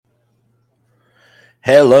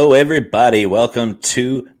Hello, everybody. Welcome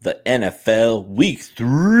to the NFL Week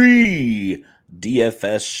 3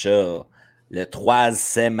 DFS show. Le trois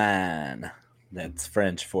semaines. That's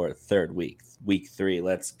French for third week. Week 3.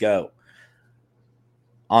 Let's go.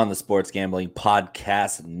 On the Sports Gambling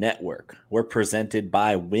Podcast Network, we're presented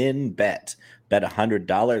by WynnBET. Bet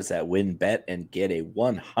 $100 at WynnBET and get a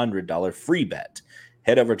 $100 free bet.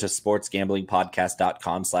 Head over to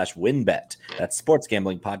sportsgamblingpodcast.com/WynnBET. That's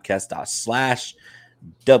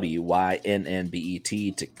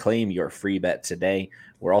sportsgamblingpodcast.com/WYNNBET to claim your free bet today.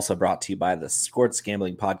 We're also brought to you by the Sports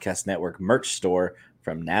Gambling Podcast Network merch store.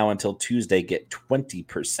 From now until Tuesday, get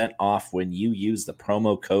 20% off when you use the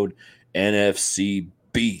promo code NFC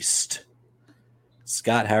Beast.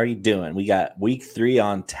 Scott, how are you doing? We got week 3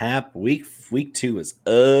 on tap. Week 2 is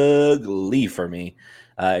ugly for me,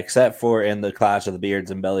 except for in the Clash of the Beards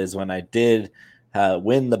and Bellies when I did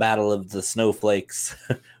win the battle of the snowflakes,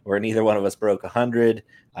 where neither one of us broke 100.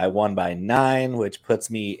 I won by 9, which puts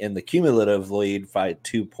me in the cumulative lead by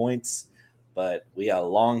 2 points. But we got a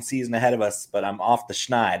long season ahead of us. But I'm off the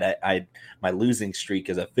schneid. My losing streak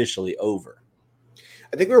is officially over.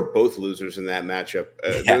 I think we were both losers in that matchup.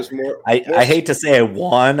 There's more. I hate to say I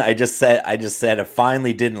won. I just said I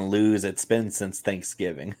finally didn't lose. It's been since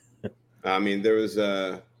Thanksgiving. I mean, there was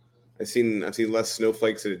I've seen less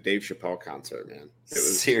snowflakes at a Dave Chappelle concert, man.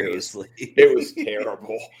 Seriously, it was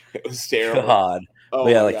terrible. It was terrible. God. Oh,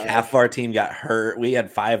 we had half of our team got hurt. We had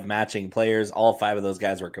 5 matching players. All 5 of those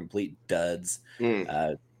guys were complete duds.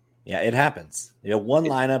 Yeah, it happens. One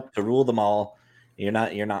lineup to rule them all. You're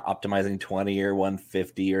not optimizing 20 or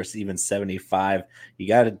 150 or even 75. You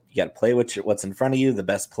got to play what's in front of you. The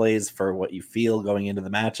best plays for what you feel going into the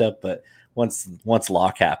matchup. But once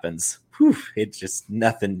lock happens, it's just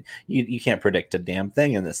nothing. You can't predict a damn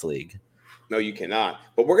thing in this league. No, you cannot.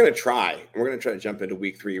 But we're going to try. We're going to try to jump into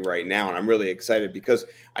week 3 right now. And I'm really excited because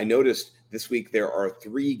I noticed this week there are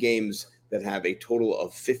 3 games that have a total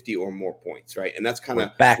of 50 or more points, right? And that's kind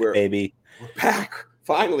of back, baby. We're back.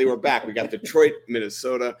 Finally, we're back. We got Detroit,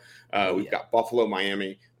 Minnesota. We've got Buffalo,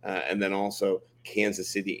 Miami, and then also Kansas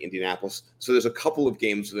City, Indianapolis. So there's a couple of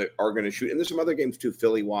games that are going to shoot. And there's some other games too,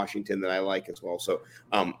 Philly, Washington, that I like as well. So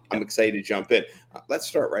I'm excited to jump in. Let's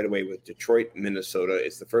start right away with Detroit, Minnesota.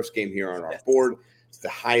 It's the first game here on our board. It's the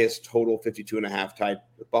highest total, 52.5 tied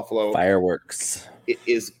with Buffalo. Fireworks.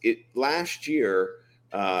 Last year,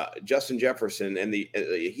 Justin Jefferson, and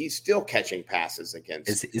he's still catching passes against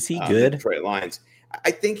is he good? Detroit Lions.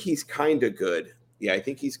 I think he's kind of good. Yeah, I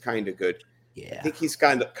think he's kind of good. Yeah, I think he's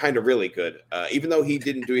kind of really good. Even though he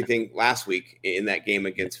didn't do anything last week in that game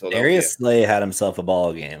against Philadelphia. Darius Slay had himself a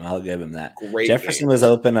ball game. I'll give him that. Great Jefferson was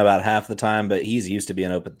open about half the time, but he's used to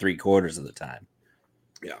being open 3/4 of the time.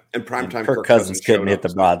 Yeah, and primetime Kirk Cousins couldn't hit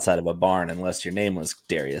the broadside of a barn unless your name was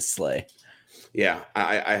Darius Slay. Yeah,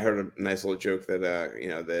 I heard a nice little joke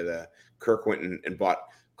that Kirk went and bought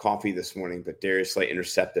coffee this morning, but Darius Slay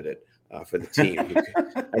intercepted it. For the team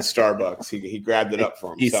at Starbucks. He grabbed it up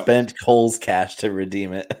for him. He spent Cole's cash to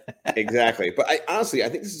redeem it. Exactly. But I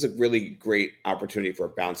think this is a really great opportunity for a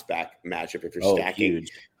bounce back matchup if you're stacking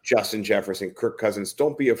huge. Justin Jefferson, Kirk Cousins.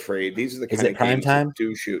 Don't be afraid. These are the kind of prime games time? that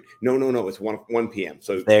do shoot. No. It's 1 p.m.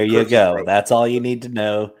 So there you go. That's all you need to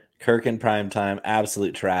know. Kirk in prime time,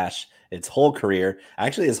 absolute trash. His whole career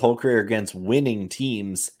against winning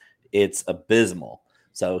teams, it's abysmal.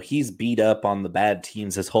 So he's beat up on the bad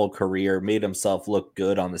teams his whole career, made himself look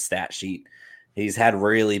good on the stat sheet. He's had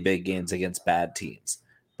really big games against bad teams.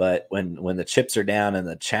 But when the chips are down and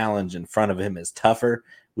the challenge in front of him is tougher,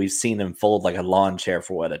 we've seen him fold like a lawn chair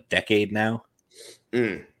for a decade now?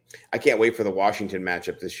 I can't wait for the Washington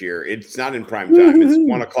matchup this year. It's not in prime time. It's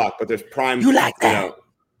 1 o'clock, but there's prime. You like that?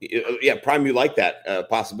 Prime, you like that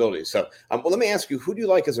possibility. So, let me ask you, who do you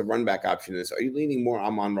like as a run back option in this? Are you leaning more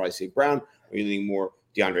Amon-Ra St. Brown? Are you leaning more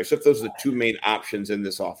DeAndre Swift? Those are the 2 main options in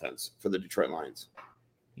this offense for the Detroit Lions.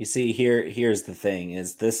 You see, here's the thing: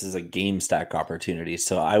 is this is a game stack opportunity,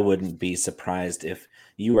 so I wouldn't be surprised if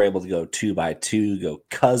you were able to go 2x2, go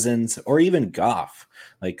Cousins, or even Goff.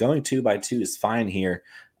 Like going 2x2 is fine here.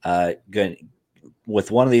 Good.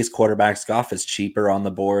 With one of these quarterbacks, Goff is cheaper on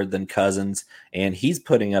the board than Cousins, and he's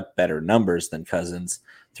putting up better numbers than Cousins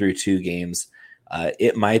through 2 games.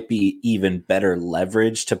 It might be even better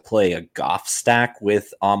leverage to play a Goff stack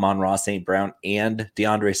with Amon-Ra St. Brown and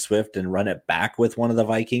DeAndre Swift and run it back with one of the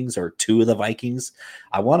Vikings or 2 of the Vikings.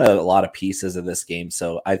 I want a lot of pieces of this game,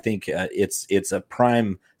 so I think it's a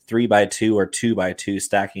prime 3x2 or 2x2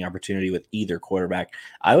 stacking opportunity with either quarterback.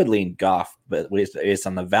 I would lean Goff, but based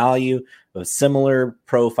on the value of similar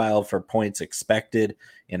profile for points expected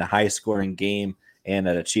in a high-scoring game and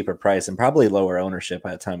at a cheaper price and probably lower ownership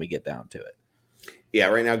by the time we get down to it. Yeah,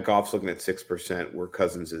 right now Goff's looking at 6%, where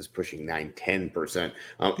Cousins is pushing 9-10%.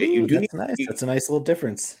 Ooh, that's nice. That's a nice little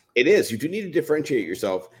difference. It is. You do need to differentiate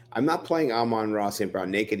yourself. I'm not playing Amon-Ra St. Brown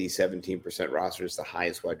naked. He's 17% roster. Is the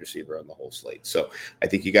highest wide receiver on the whole slate. So I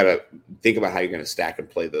think you got to think about how you're going to stack and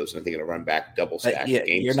play those. And I think it'll run back, double stack, yeah,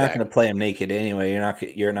 game you're stack. not going to play him naked anyway.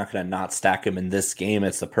 You're not going to not stack him in this game.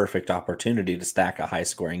 It's the perfect opportunity to stack a high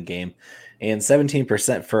scoring game, and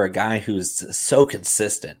 17% for a guy who's so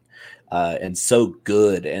consistent. And so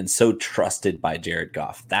good and so trusted by Jared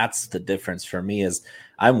Goff. That's the difference for me. Is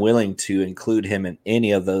I'm willing to include him in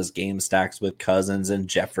any of those game stacks with Cousins and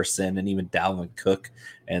Jefferson and even Dalvin Cook.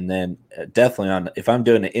 And then definitely if I'm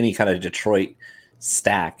doing any kind of Detroit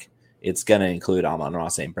stack, it's going to include Amon-Ra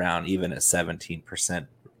St. Brown, even at 17%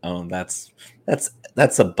 owned. That's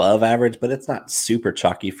above average, but it's not super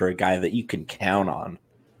chalky for a guy that you can count on.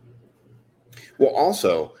 Well,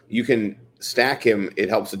 also you can stack him. It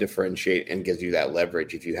helps to differentiate and gives you that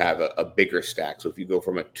leverage if you have a bigger stack. So if you go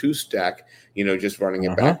from a 2 stack, just running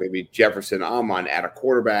it back, maybe Jefferson, Amon, add a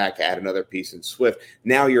quarterback, add another piece in Swift.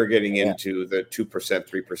 Now you're getting into the 2%,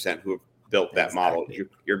 3% who have built that model.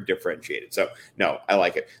 You're differentiated. So no, I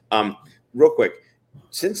like it. Real quick,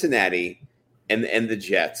 Cincinnati and the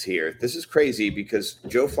Jets here. This is crazy because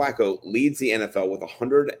Joe Flacco leads the NFL with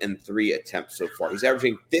 103 attempts so far. He's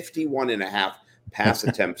averaging 51.5 pass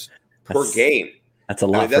attempts per game. That's a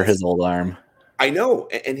lot for his old arm. I know,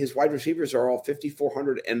 and his wide receivers are all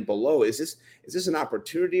 5,400 and below. Is this an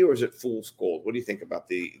opportunity or is it fool's gold? What do you think about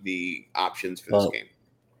the options for this game?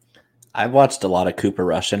 I've watched a lot of Cooper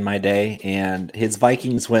Rush in my day, and his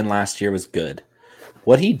Vikings win last year was good.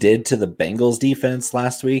 What he did to the Bengals defense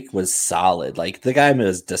last week was solid. Like, the guy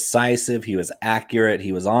was decisive, he was accurate,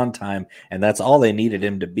 he was on time, and that's all they needed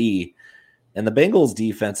him to be. And the Bengals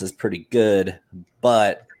defense is pretty good,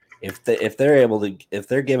 but if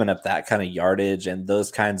they're giving up that kind of yardage and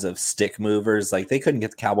those kinds of stick movers, like, they couldn't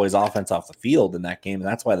get the Cowboys offense off the field in that game, and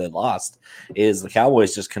that's why they lost. Is the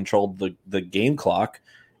Cowboys just controlled the game clock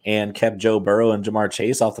and kept Joe Burrow and Jamar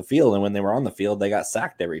Chase off the field, and when they were on the field, they got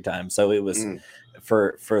sacked every time. So it was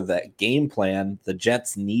for that game plan, the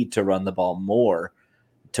Jets need to run the ball more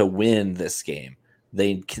to win this game.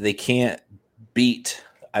 They can't beat.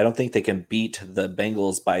 I don't think they can beat the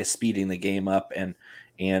Bengals by speeding the game up and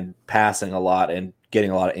passing a lot and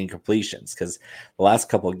getting a lot of incompletions, because the last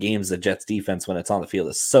couple of games, the Jets defense, when it's on the field,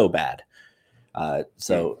 is so bad.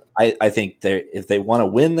 So I think if they want to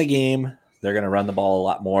win the game, they're going to run the ball a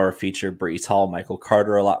lot more, feature Breece Hall, Michael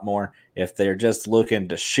Carter a lot more. If they're just looking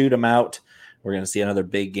to shoot them out, we're going to see another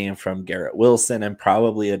big game from Garrett Wilson and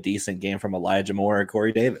probably a decent game from Elijah Moore and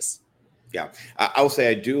Corey Davis. Yeah, I will say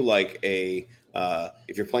I do like if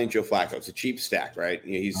you're playing Joe Flacco, it's a cheap stack, right?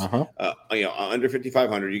 He's under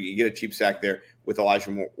 5,500. You get a cheap stack there with Elijah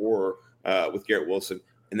Moore or with Garrett Wilson,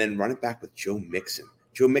 and then run it back with Joe Mixon.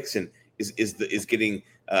 Joe Mixon is getting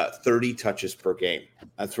 30 touches per game.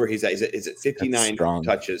 That's where he's at. He's at 59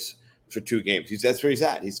 touches for 2 games. That's where he's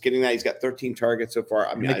at. He's getting that. He's got 13 targets so far.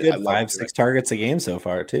 I mean, a good 5-6 targets a game so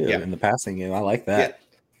far too. In the passing game. I like that.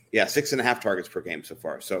 Yeah, 6.5 targets per game so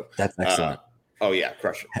far. So that's excellent. Oh yeah,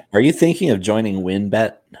 crush it. Are you thinking of joining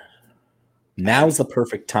WinBet? Now's the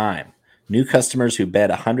perfect time. New customers who bet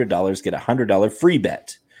 $100 get a $100 free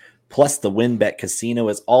bet. Plus, the WinBet Casino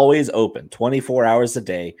is always open 24 hours a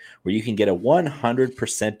day, where you can get a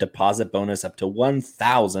 100% deposit bonus up to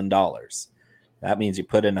 $1,000. That means you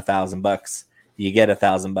put in $1,000, you get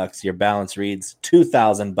 $1,000. Your balance reads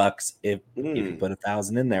 $2,000 if you put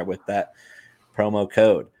 $1,000 in there with that promo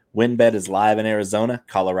code. WinBet is live in Arizona,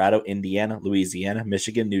 Colorado, Indiana, Louisiana,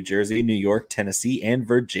 Michigan, New Jersey, New York, Tennessee, and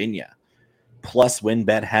Virginia. Plus,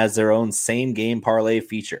 WinBet has their own same-game parlay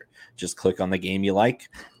feature. Just click on the game you like,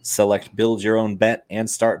 select build your own bet, and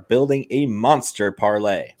start building a monster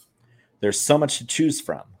parlay. There's so much to choose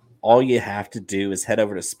from. All you have to do is head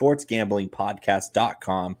over to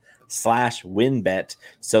sportsgamblingpodcast.com/winbet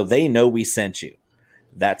so they know we sent you.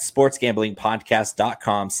 That's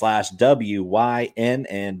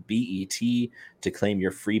sportsgamblingpodcast.com/WYNNBET to claim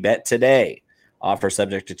your free bet today. Offer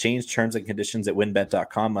subject to change. Terms and conditions at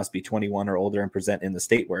winbet.com. Must be 21 or older and present in the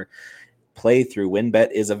state where play through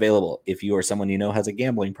WinBet is available. If you or someone you know has a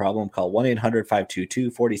gambling problem, call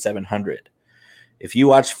 1-800-522-4700. If you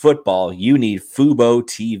watch football, you need Fubo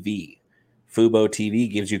TV. Fubo TV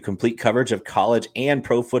gives you complete coverage of college and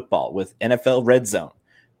pro football with NFL Red Zone,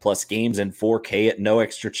 plus games in 4K at no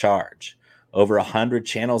extra charge. Over 100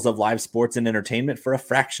 channels of live sports and entertainment for a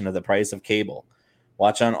fraction of the price of cable.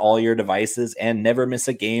 Watch on all your devices and never miss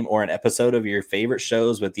a game or an episode of your favorite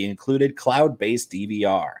shows with the included cloud-based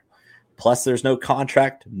DVR. Plus, there's no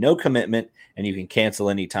contract, no commitment, and you can cancel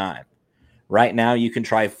anytime. Right now, you can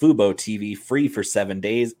try Fubo TV free for 7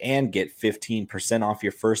 days and get 15% off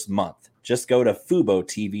your first month. Just go to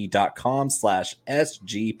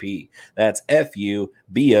FuboTV.com/SGP. That's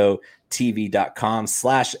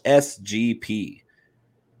FUBOTV.com/SGP.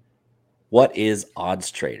 What is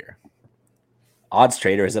Odds Trader? Odds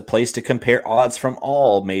Trader is a place to compare odds from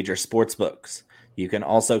all major sports books. You can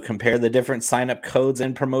also compare the different sign-up codes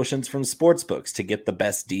and promotions from sportsbooks to get the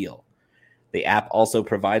best deal. The app also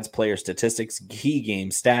provides player statistics, key game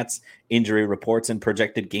stats, injury reports, and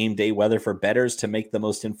projected game day weather for bettors to make the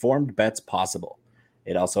most informed bets possible.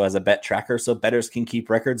 It also has a bet tracker so bettors can keep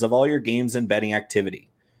records of all your games and betting activity.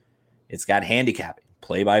 It's got handicapping,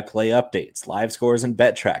 play-by-play updates, live scores and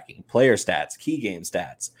bet tracking, player stats, key game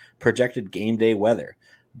stats, projected game day weather.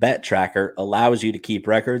 Bet Tracker allows you to keep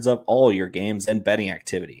records of all your games and betting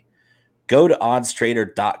activity. Go to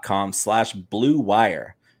oddstrader.com/Blue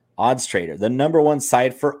Wire. Odds Trader, the number one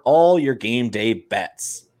site for all your game day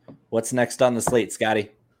bets. What's next on the slate,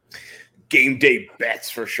 Scotty? Game day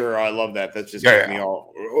bets for sure. I love that. That's just got me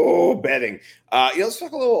all betting. Let's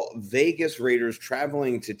talk a little Vegas Raiders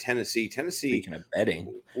traveling to Tennessee. Speaking of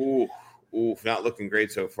betting, not looking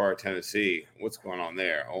great so far. Tennessee, what's going on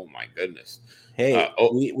there? Oh my goodness. Hey,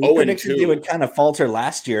 we predicted they would kind of falter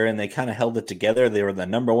last year, and they kind of held it together. They were the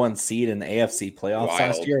number one seed in the AFC playoffs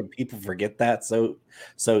last year, and people forget that so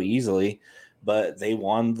easily. But they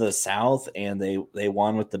won the South, and they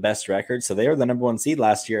won with the best record. So they were the number one seed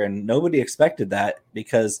last year, and nobody expected that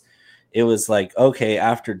because it was like, okay,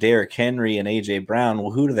 after Derrick Henry and A.J. Brown,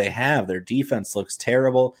 well, who do they have? Their defense looks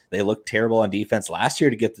terrible. They looked terrible on defense last year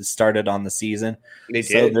to get this started on the season. They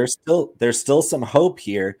did. So there's still some hope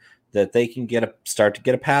here that they can start to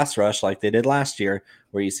get a pass rush like they did last year,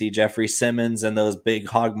 where you see Jeffrey Simmons and those big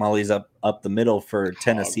hog mollies up the middle for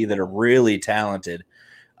Tennessee that are really talented.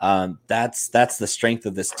 That's the strength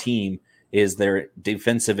of this team is their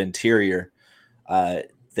defensive interior.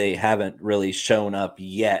 They haven't really shown up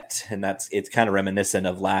yet, and it's kind of reminiscent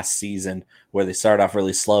of last season where they started off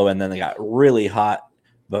really slow and then they got really hot.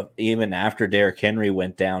 But even after Derrick Henry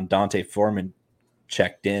went down, Dante Foreman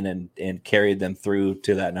checked in and carried them through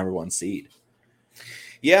to that number one seed.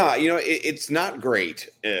 Yeah, it's not great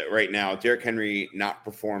right now. Derrick Henry not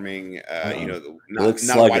performing. Not a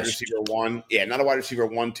wide receiver one. Yeah, not a wide receiver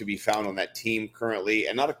one to be found on that team currently,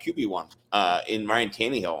 and not a QB one in Ryan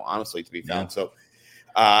Tannehill, honestly, to be found. Yeah. So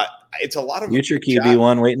it's a lot of future QB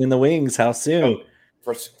one waiting in the wings. How soon?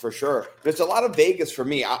 For sure. There's a lot of Vegas for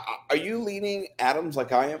me. Are you leaning Adams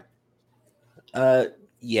like I am?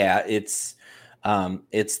 Yeah, it's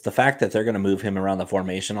the fact that they're going to move him around the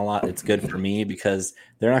formation a lot. It's good for me because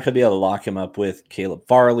they're not going to be able to lock him up with Caleb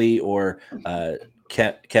Farley or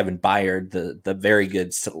Kevin Byard, the very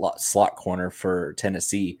good slot corner for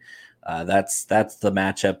Tennessee. That's the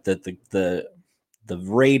matchup that the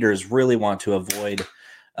Raiders really want to avoid,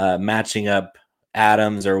 matching up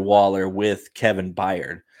Adams or Waller with Kevin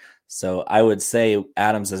Byard. So I would say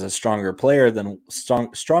Adams is a stronger play than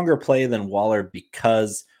Waller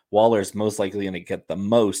because Waller's most likely going to get the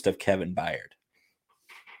most of Kevin Byard.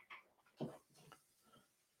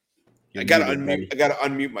 I got to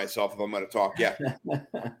unmute myself if I'm going to talk. Yeah.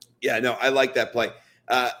 Yeah, no, I like that play.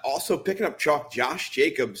 Also picking up chalk, Josh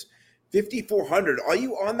Jacobs, 5,400. Are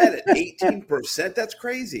you on that at 18%? That's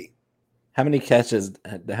crazy. How many catches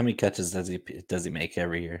does he make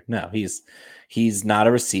every year? No, he's not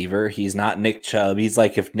a receiver. He's not Nick Chubb. He's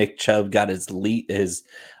like if Nick Chubb got if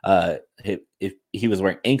he was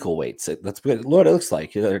wearing ankle weights. That's what it looks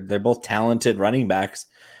like. They're both talented running backs,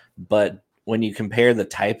 but when you compare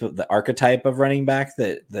the archetype of running back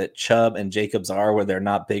that Chubb and Jacobs are, where they're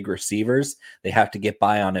not big receivers, they have to get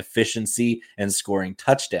by on efficiency and scoring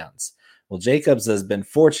touchdowns. Well, Jacobs has been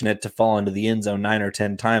fortunate to fall into the end zone 9 or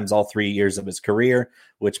 10 times all 3 years of his career,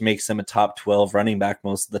 which makes him a top 12 running back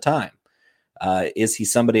most of the time. Is he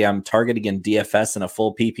somebody I'm targeting in DFS in a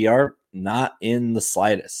full PPR? Not in the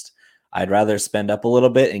slightest. I'd rather spend up a little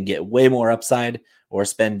bit and get way more upside, or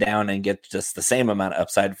spend down and get just the same amount of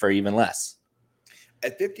upside for even less.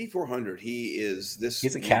 At 5,400, he's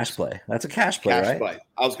a cash play. That's a cash play, right? Play.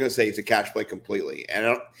 I was going to say he's a cash play completely, and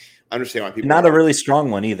I don't understand why people. Not a really strong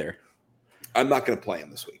one either. I'm not going to play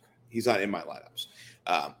him this week. He's not in my lineups.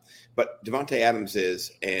 But Devontae Adams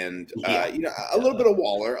is, and a little bit of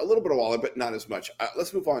Waller, but not as much.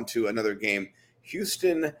 Let's move on to another game.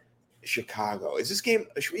 Houston, Chicago. Is this game?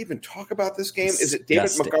 Should we even talk about this game? Is it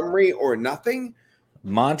David Montgomery or nothing?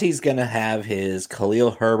 Monty's going to have his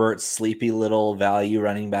Khalil Herbert sleepy little value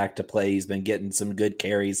running back to play. He's been getting some good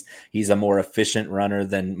carries. He's a more efficient runner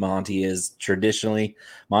than Monty is traditionally.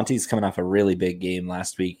 Monty's coming off a really big game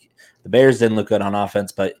last week The Bears didn't look good on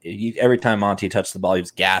offense, but every time Monty touched the ball, he was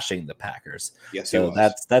gashing the Packers. Yes, so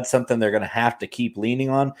that's something they're going to have to keep leaning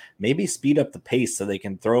on. Maybe speed up the pace so they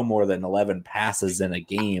can throw more than 11 passes in a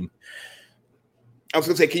game. I was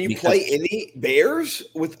going to say, can you play any Bears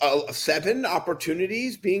with 7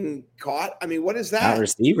 opportunities being caught? I mean, what is that? Not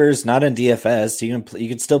receivers, not in DFS. You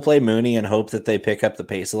can still play Mooney and hope that they pick up the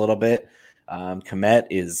pace a little bit. Kmet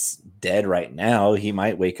is dead right now. He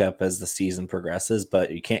might wake up as the season progresses,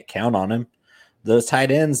 but you can't count on him. Those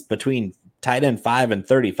tight ends between tight end 5 and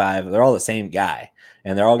 35, they're all the same guy,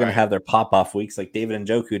 and they're all going to have their pop-off weeks. Like David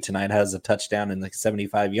Njoku tonight has a touchdown in like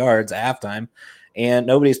 75 yards at halftime, and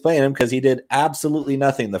nobody's playing him because he did absolutely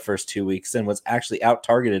nothing the first 2 weeks and was actually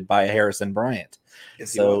out-targeted by Harrison Bryant.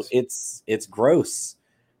 Yes, so it's gross.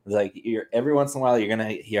 Like every once in a while, you're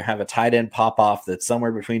gonna have a tight end pop off that's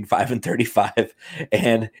somewhere between 5 and 35,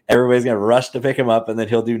 and everybody's gonna rush to pick him up, and then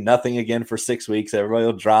he'll do nothing again for 6 weeks. Everybody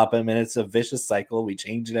will drop him, and it's a vicious cycle. We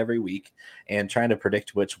change it every week, and trying to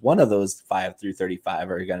predict which one of those 5 through 35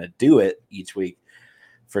 are gonna do it each week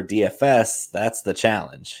for DFS. That's the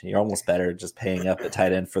challenge. You're almost better just paying up the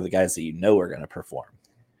tight end for the guys that you know are gonna perform.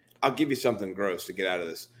 I'll give you something gross to get out of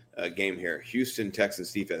this game here. Houston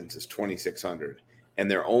Texans defense is 2,600. And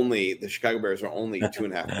the Chicago Bears are only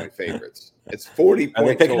 2.5 point favorites. It's 40 points. Are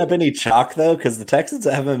they picking up any chalk though? Because the Texans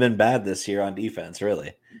haven't been bad this year on defense,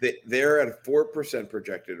 really. They're at a 4%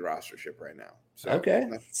 projected rostership right now. So okay,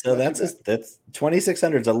 so that's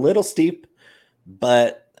 2,600 is a little steep,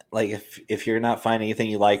 but like if you're not finding anything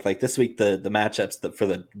you like this week, the matchups for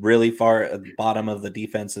the really far at the bottom of the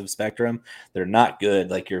defensive spectrum, they're not good.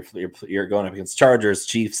 Like you're going up against Chargers,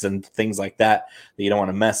 Chiefs, and things like that you don't want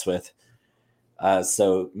to mess with.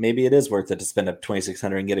 So maybe it is worth it to spend up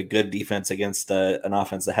 2,600 and get a good defense against an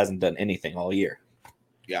offense that hasn't done anything all year.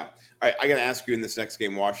 Yeah. All right. I got to ask you in this next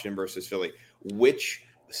game, Washington versus Philly, which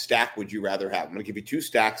stack would you rather have? I'm going to give you 2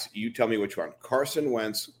 stacks. You tell me which one. Carson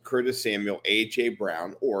Wentz, Curtis Samuel, A.J.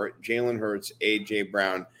 Brown, or Jalen Hurts, A.J.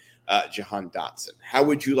 Brown, Jahan Dotson. How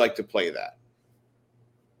would you like to play that?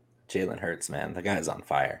 Jalen Hurts, man. The guy's on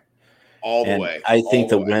fire. All the way. I think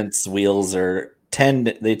the Wentz wheels tend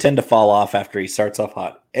to fall off after he starts off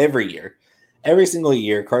hot every year. Every single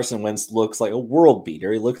year, Carson Wentz looks like a world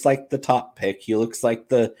beater. He looks like the top pick. He looks like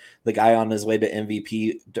the guy on his way to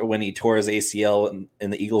MVP when he tore his ACL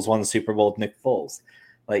and the Eagles won the Super Bowl with Nick Foles.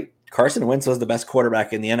 Like Carson Wentz was the best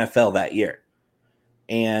quarterback in the NFL that year.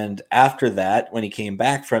 And after that, when he came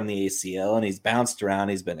back from the ACL and he's bounced around,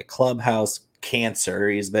 he's been a clubhouse cancer.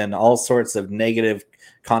 He's been all sorts of negative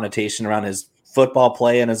connotation around his football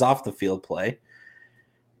play and his off the field play.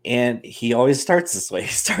 And he always starts this way. He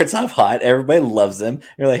starts off hot. Everybody loves him.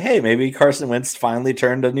 You're like, hey, maybe Carson Wentz finally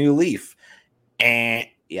turned a new leaf. And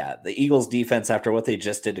yeah, the Eagles defense, after what they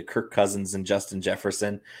just did to Kirk Cousins and Justin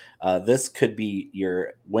Jefferson, this could be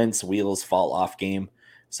your Wentz wheels fall off game.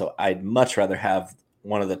 So I'd much rather have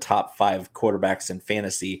one of the top 5 quarterbacks in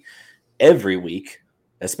fantasy every week,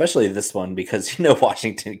 especially this one, because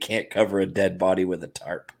Washington can't cover a dead body with a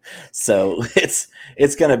tarp. So it's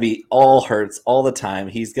going to be all Hurts all the time.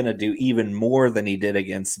 He's going to do even more than he did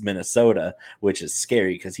against Minnesota, which is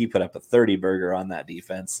scary because he put up a 30 burger on that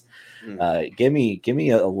defense. Give me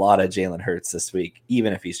a lot of Jalen Hurts this week,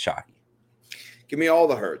 even if he's chalky. Give me all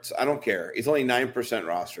the Hurts. I don't care. He's only 9%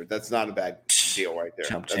 rostered. That's not a bad deal right there.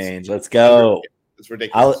 Chump change. Let's go. It's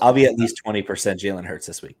ridiculous. I'll be at least 20% Jalen Hurts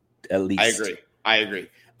this week. At least. I agree.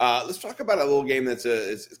 Let's talk about a little game that's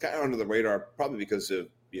it's kind of under the radar, probably because of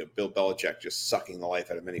Bill Belichick just sucking the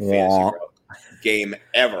life out of any fantasy game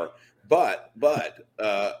ever. But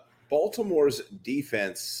Baltimore's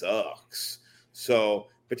defense sucks. So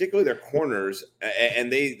particularly their corners,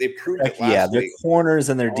 and they proved it last week. Yeah, their corners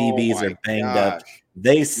and their DBs are banged up.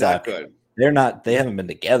 They suck. Not good. They're not. They haven't been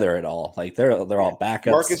together at all. Like they're all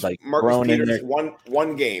backups. Marcus Peters,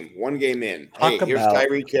 one game in. Hey, here's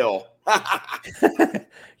Tyreek Hill.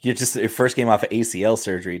 You're just your first game off of ACL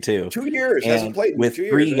surgery too. 2 years hasn't played with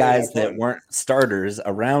 3 guys that weren't starters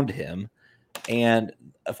around him, and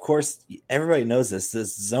of course everybody knows this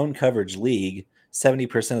zone coverage league.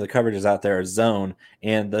 70% of the coverages out there are zone,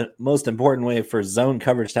 and the most important way for zone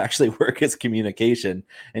coverage to actually work is communication.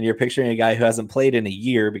 And you're picturing a guy who hasn't played in a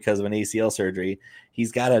year because of an ACL surgery.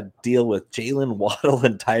 He's got to deal with Jalen Waddle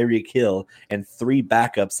and Tyreek Hill and 3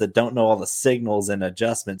 backups that don't know all the signals and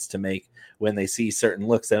adjustments to make when they see certain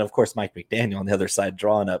looks. And of course, Mike McDaniel on the other side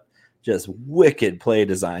drawing up just wicked play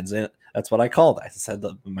designs. And that's what I called. I said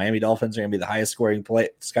the Miami Dolphins are going to be the highest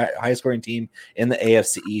scoring team in the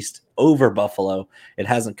AFC East over Buffalo. It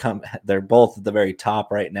hasn't come. They're both at the very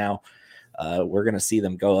top right now. We're going to see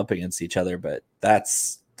them go up against each other, but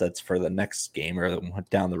that's that's for the next game or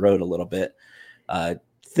down the road a little bit.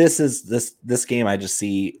 This game, I just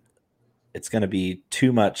see it's going to be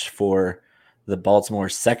too much for the Baltimore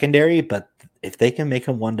secondary, but if they can make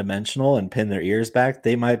them one-dimensional and pin their ears back,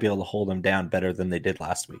 they might be able to hold them down better than they did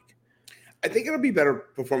last week. I think it'll be better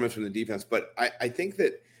performance from the defense, but I think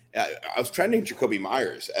that I was trending Jakobi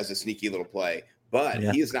Meyers as a sneaky little play, but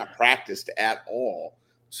he is not practiced at all.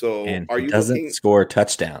 So and are you doesn't score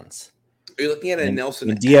touchdowns? Are you looking at a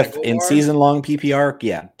Nelson in DF in season-long PPR?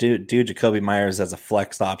 Yeah, do Jakobi Meyers as a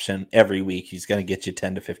flex option every week. He's going to get you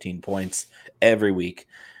 10 to 15 points every week.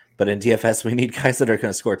 But in DFS, we need guys that are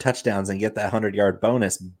going to score touchdowns and get that 100-yard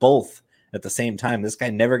bonus both at the same time. This guy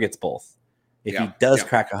never gets both. If he does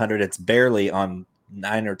crack 100, it's barely on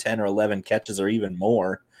 9 or 10 or 11 catches or even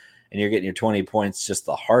more, and you're getting your 20 points just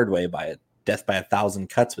the hard way by it. Death by 1,000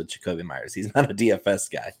 cuts with Jakobi Meyers. He's not a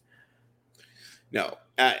DFS guy. No,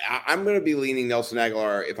 I'm going to be leaning Nelson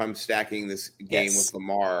Aguilar if I'm stacking this game with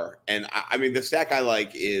Lamar. And I mean, the stack I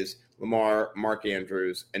like is Lamar, Mark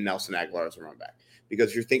Andrews, and Nelson Aguilar as a run back.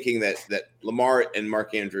 Because you're thinking that Lamar and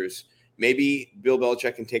Mark Andrews, maybe Bill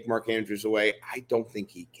Belichick can take Mark Andrews away. I don't think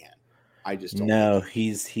he can. I just don't. No,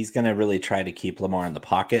 he's going to really try to keep Lamar in the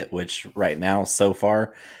pocket, which right now, so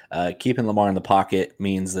far, keeping Lamar in the pocket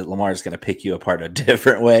means that Lamar is going to pick you apart a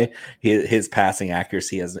different way. His passing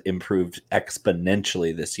accuracy has improved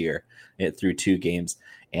exponentially this year through 2 games.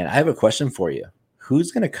 And I have a question for you.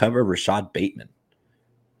 Who's going to cover Rashad Bateman?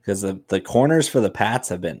 Because the corners for the Pats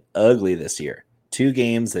have been ugly this year. 2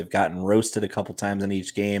 games, they've gotten roasted a couple times in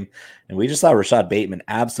each game. And we just saw Rashad Bateman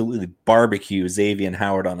absolutely barbecue Xavier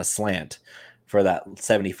Howard on a slant for that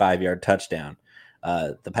 75-yard touchdown.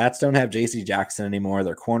 The Pats don't have J.C. Jackson anymore.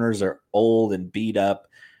 Their corners are old and beat up,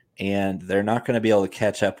 and they're not going to be able to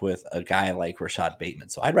catch up with a guy like Rashad Bateman.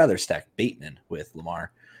 So I'd rather stack Bateman with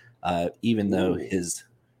Lamar. Even though his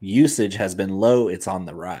usage has been low, it's on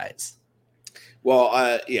the rise.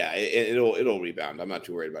 Well, it'll rebound. I'm not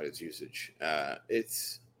too worried about his usage.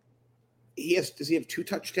 Does he have 2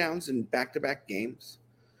 touchdowns in back-to-back games?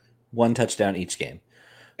 1 touchdown each game.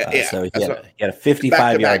 So he had a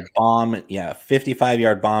 55-yard bomb. Yeah,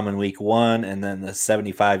 55-yard bomb in week 1, and then the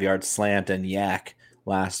 75-yard slant and yak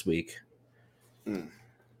last week. Yeah,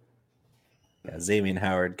 Xavier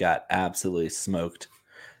Howard got absolutely smoked,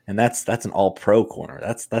 and that's an all-pro corner.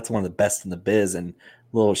 That's one of the best in the biz, and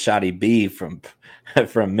little Shoddy B from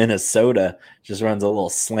Minnesota just runs a little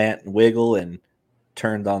slant and wiggle and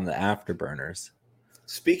turned on the afterburners.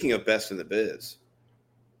 Speaking of best in the biz.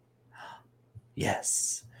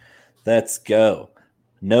 Yes. Let's go.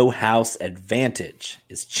 No House Advantage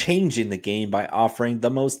is changing the game by offering the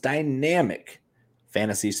most dynamic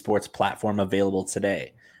fantasy sports platform available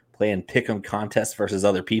today. Play in pick'em contests versus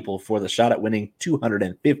other people for the shot at winning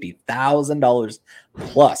 $250,000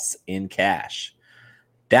 plus in cash.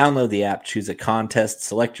 Download the app, choose a contest,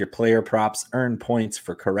 select your player props, earn points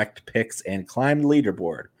for correct picks, and climb the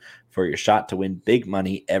leaderboard for your shot to win big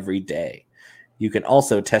money every day. You can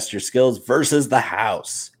also test your skills versus the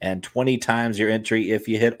house and 20 times your entry if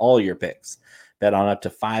you hit all your picks. Bet on up to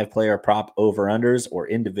 5-player prop over-unders or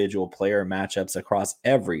individual player matchups across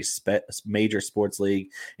every major sports league,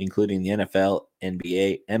 including the NFL,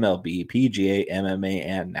 NBA, MLB, PGA, MMA,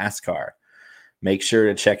 and NASCAR. Make sure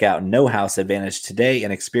to check out No House Advantage today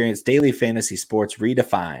and experience daily fantasy sports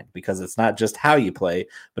redefined, because it's not just how you play,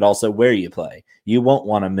 but also where you play. You won't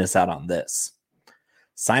want to miss out on this.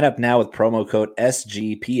 Sign up now with promo code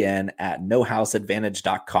SGPN at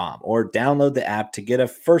nohouseadvantage.com or download the app to get a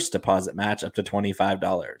first deposit match up to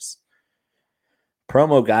 $25.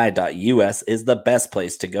 Promoguide.us is the best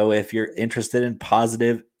place to go if you're interested in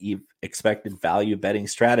positive expected value betting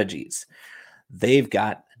strategies. They've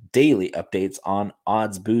got daily updates on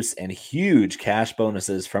odds boosts and huge cash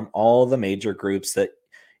bonuses from all the major groups,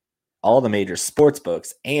 all the major sports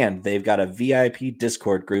books, and they've got a VIP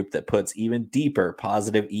Discord group that puts even deeper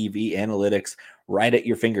positive EV analytics right at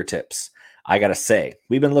your fingertips. I gotta say,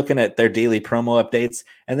 we've been looking at their daily promo updates,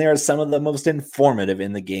 and they are some of the most informative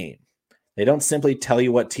in the game. They don't simply tell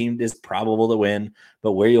you what team is probable to win,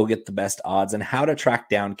 but where you'll get the best odds and how to track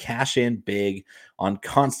down cash in big on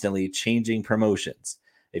constantly changing promotions.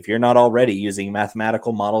 If you're not already using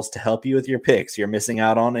mathematical models to help you with your picks, you're missing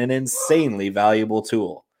out on an insanely valuable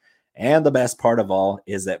tool. And the best part of all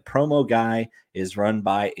is that Promo Guy is run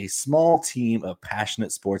by a small team of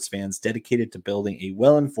passionate sports fans dedicated to building a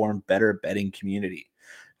well-informed, better betting community.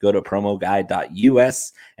 Go to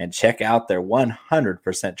promoguy.us and check out their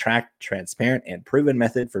 100% tracked, transparent, and proven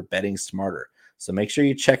method for betting smarter. So make sure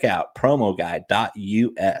you check out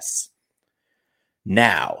promoguy.us.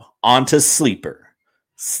 Now, on to Sleeper.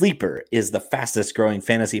 Sleeper is the fastest growing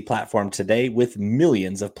fantasy platform today with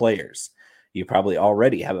millions of players. You probably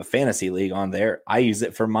already have a fantasy league on there. I use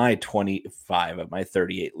it for my 25 of my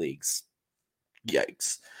 38 leagues.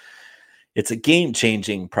 Yikes. It's a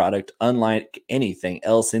game-changing product unlike anything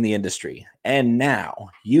else in the industry. And now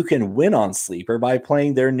you can win on Sleeper by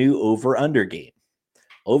playing their new over-under game.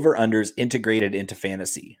 Over-under's integrated into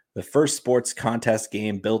fantasy, the first sports contest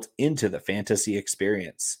game built into the fantasy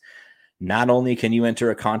experience. Not only can you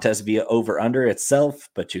enter a contest via over-under itself,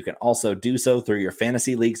 but you can also do so through your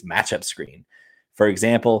fantasy league's matchup screen. For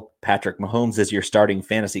example, Patrick Mahomes is your starting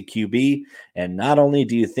fantasy QB, and not only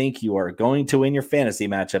do you think you are going to win your fantasy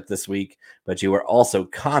matchup this week, but you are also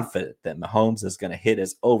confident that Mahomes is going to hit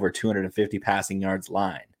his over 250 passing yards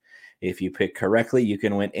line. If you pick correctly, you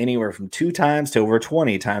can win anywhere from 2 times to over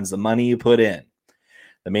 20 times the money you put in.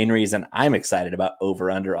 The main reason I'm excited about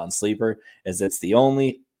over-under on Sleeper is it's the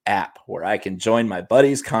only app where I can join my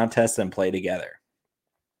buddies' contests and play together.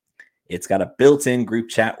 It's got a built-in group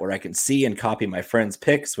chat where I can see and copy my friends'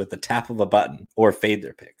 picks with the tap of a button or fade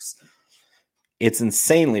their picks. It's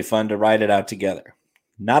insanely fun to ride it out together.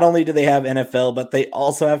 Not only do they have NFL, but they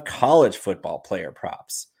also have college football player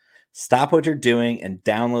props. Stop what you're doing and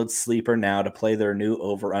download Sleeper now to play their new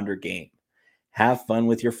over-under game. Have fun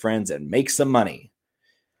with your friends and make some money.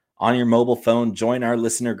 On your mobile phone, join our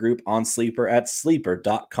listener group on Sleeper at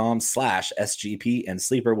sleeper.com/SGP, and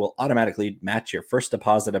Sleeper will automatically match your first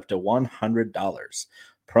deposit up to $100.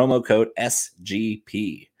 Promo code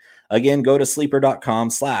SGP. Again, go to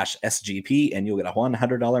sleeper.com/SGP and you'll get a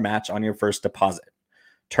 $100 match on your first deposit.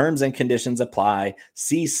 Terms and conditions apply.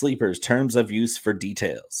 See Sleeper's terms of use for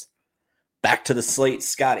details. Back to the slate,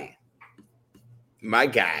 Scotty. My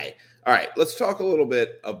guy. All right, let's talk a little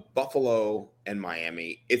bit of Buffalo and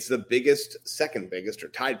Miami. It's the biggest, second biggest, or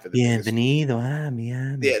tied for the Bienvenido a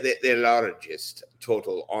Miami. Yeah, the largest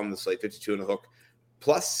total on the slate, 52 and a hook,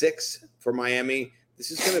 +6 for Miami. This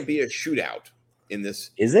is going to be a shootout in this.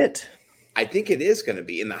 Is it? I think it is going to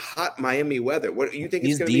be in the hot Miami weather. What do you think?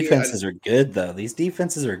 These defenses are good, though. These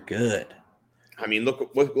defenses are good. I mean,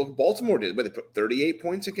 look what Baltimore did. But they put 38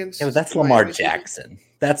 points against. Yeah, but that's Lamar Jackson.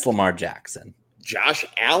 That's Lamar Jackson. Josh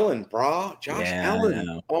Allen, bro. Josh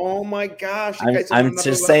Allen. Oh, my gosh. I'm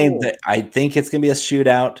just saying that I think it's going to be a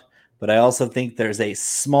shootout, but I also think there's a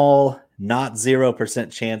small, not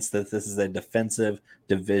 0% chance that this is a defensive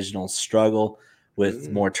divisional struggle with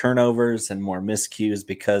more turnovers and more miscues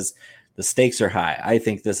because the stakes are high. I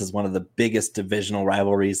think this is one of the biggest divisional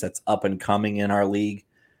rivalries that's up and coming in our league.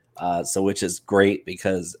 Which is great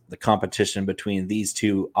because the competition between these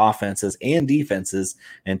two offenses and defenses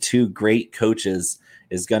and two great coaches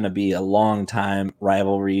is going to be a long time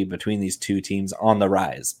rivalry between these two teams on the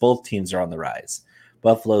rise. Both teams are on the rise.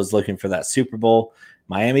 Buffalo is looking for that Super Bowl.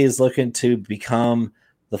 Miami is looking to become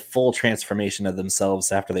the full transformation of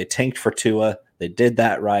themselves after they tanked for Tua. They did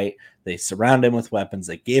that right. They surrounded him with weapons.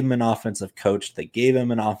 They gave him an offensive coach. They gave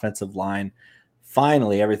him an offensive line.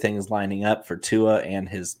 Finally, everything is lining up for Tua and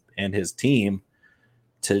his team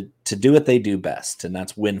to do what they do best, and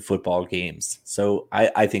that's win football games. So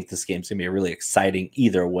I think this game's going to be really exciting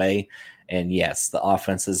either way. And yes, the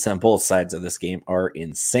offenses on both sides of this game are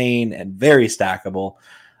insane and very stackable.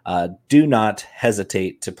 Do not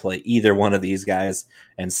hesitate to play either one of these guys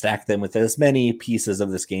and stack them with as many pieces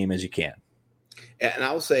of this game as you can. And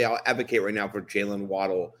I'll advocate right now for Jalen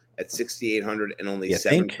Waddle at 6,800 and only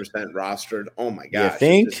 7% rostered. Oh my gosh.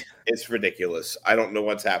 It's ridiculous. I don't know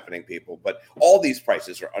what's happening, people, but all these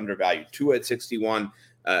prices are undervalued. Tua at 61.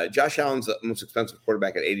 Josh Allen's the most expensive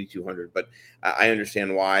quarterback at 8,200, but I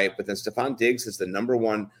understand why. But then Stephon Diggs is the number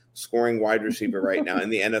one scoring wide receiver right now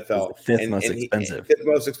in the NFL. Fifth most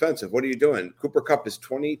expensive. What are you doing? Cooper Kupp is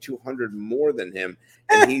 2,200 more than him,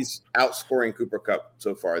 and he's outscoring Cooper Kupp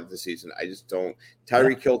so far this season. I just don't.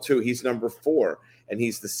 Tyreek Hill too. He's number 4. And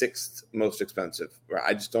he's the 6th most expensive.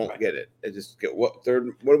 I just don't get it. I just get what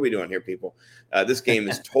are we doing here, people? This game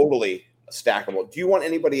is totally stackable. Do you want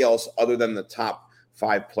anybody else other than the top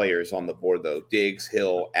 5 players on the board, though? Diggs,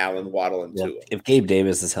 Hill, Allen, Waddle, and Tua. If Gabe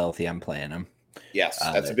Davis is healthy, I'm playing him. Yes,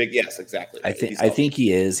 that's a big yes. Exactly. I think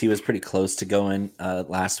he is. He was pretty close to going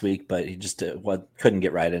last week, but he just couldn't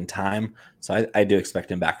get right in time. So I do expect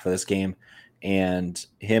him back for this game. And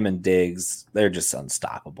him and Diggs, they're just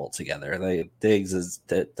unstoppable together. Diggs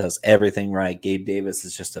does everything right. Gabe Davis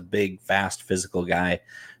is just a big, fast, physical guy.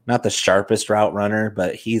 Not the sharpest route runner,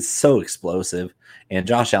 but he's so explosive. And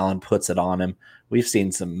Josh Allen puts it on him. We've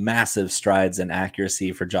seen some massive strides in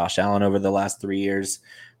accuracy for Josh Allen over the last 3 years.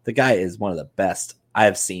 The guy is one of the best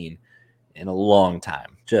I've seen in a long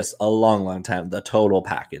time, just a long, long time. The total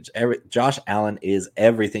package. Josh Allen is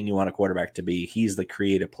everything you want a quarterback to be. He's the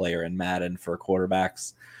creative player in Madden for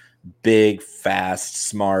quarterbacks. Big, fast,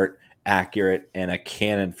 smart, accurate, and a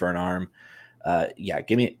cannon for an arm.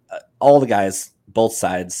 Give me all the guys, both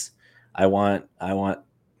sides. I want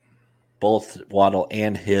both Waddle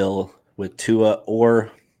and Hill with Tua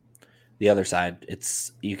or the other side.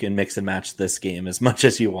 You can mix and match this game as much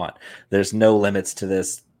as you want. There's no limits to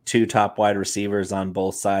this. 2 top wide receivers on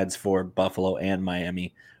both sides for Buffalo and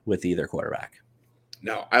Miami with either quarterback.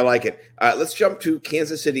 No, I like it. Let's jump to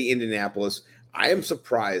Kansas City, Indianapolis. I am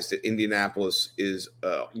surprised that Indianapolis is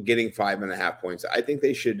getting 5.5 points. I think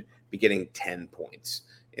they should be getting 10 points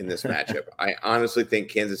in this matchup. I honestly think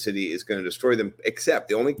Kansas City is going to destroy them, except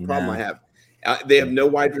the only problem I have, they have no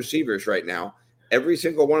wide receivers right now. Every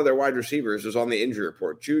single one of their wide receivers is on the injury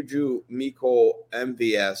report. Juju, Mecole,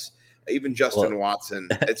 MVS, even Justin Watson.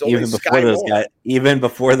 It's only even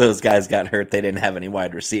before those guys got hurt, they didn't have any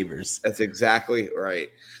wide receivers. That's exactly right.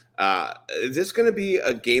 Is this going to be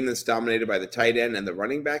a game that's dominated by the tight end and the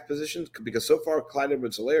running back positions? Because so far, Clyde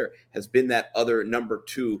Edwards-Helaire has been that other number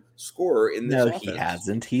 2 scorer in this offense. No, he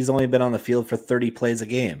hasn't. He's only been on the field for 30 plays a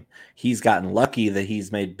game. He's gotten lucky that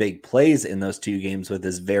he's made big plays in those 2 games with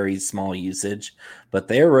his very small usage, but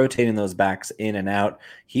they're rotating those backs in and out.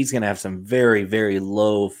 He's going to have some very, very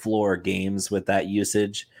low floor games with that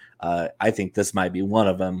usage. I think this might be one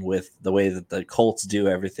of them with the way that the Colts do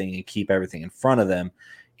everything and keep everything in front of them.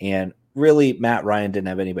 And really, Matt Ryan didn't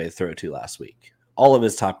have anybody to throw to last week. All of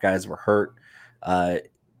his top guys were hurt.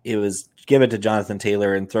 It was give it to Jonathan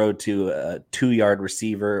Taylor and throw to a 2-yard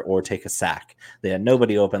receiver or take a sack. They had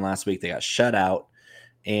nobody open last week. They got shut out.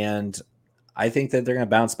 And I think that they're going to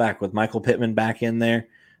bounce back with Michael Pittman back in there.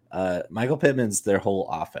 Michael Pittman's their whole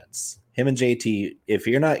offense. Him and JT, if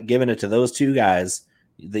you're not giving it to those 2 guys,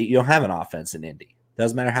 you don't have an offense in Indy.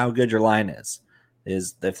 Doesn't matter how good your line is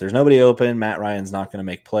if there's nobody open, Matt Ryan's not going to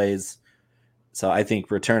make plays. So I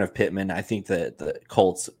think return of Pittman, I think that the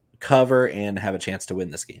Colts cover and have a chance to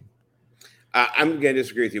win this game. I'm going to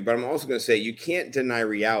disagree with you, but I'm also going to say you can't deny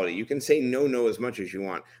reality. You can say no as much as you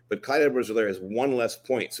want, but Clyde Edwards-Helaire has 1 less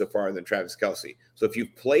point so far than Travis Kelce. So if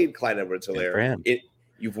you've played Clyde Edwards-Helaire,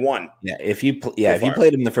 you've won. Yeah, if you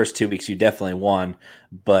played him the first 2 weeks, you definitely won.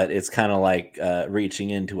 But it's kind of like reaching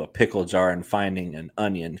into a pickle jar and finding an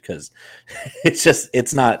onion because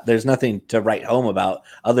there's nothing to write home about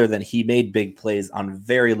other than he made big plays on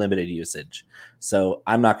very limited usage. So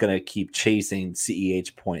I'm not going to keep chasing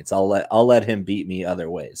CEH points. I'll let him beat me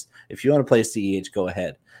other ways. If you want to play CEH, go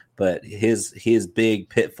ahead. But his big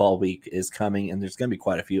pitfall week is coming, and there's going to be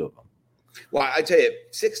quite a few of them. Well, I tell you,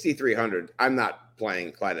 6,300. I'm not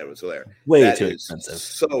playing Clyde Edwards-Helaire. Way too expensive.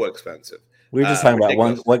 So expensive. We were just talking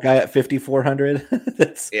about what guy at 5,400.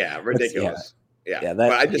 Ridiculous. Yeah.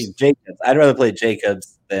 Jacobs. I'd rather play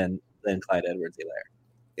Jacobs than Clyde Edwards-Helaire.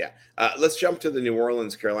 Yeah. Let's jump to the New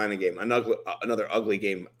Orleans Carolina game. Another ugly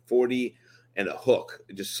game. 40 and a hook.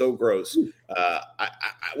 Just so gross.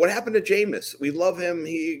 What happened to Jameis? We love him.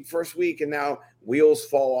 He first week and now wheels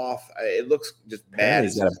fall off. It looks just bad.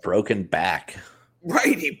 He's got a broken back.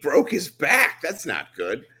 Right, he broke his back. That's not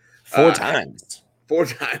good. 4 times. 4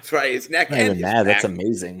 times, right? His neck and his back. That's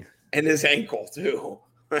back. And his ankle too.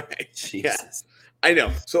 Right? Jesus. Yes. I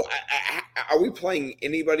know. So, are we playing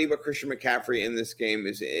anybody but Christian McCaffrey in this game?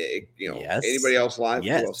 Is yes. Anybody else live?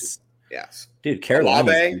 Yes. Yes. Dude,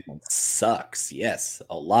 Carolina sucks. Yes.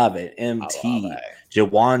 Olave, MT,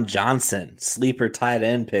 Jawan Johnson, sleeper tight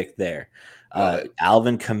end pick there.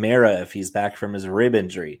 Alvin Kamara, if he's back from his rib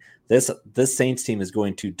injury. This Saints team is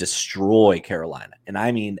going to destroy Carolina, and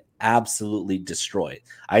I mean absolutely destroy.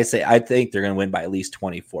 I think they're going to win by at least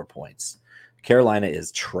 24 points. Carolina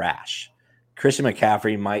is trash. Christian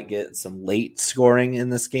McCaffrey might get some late scoring in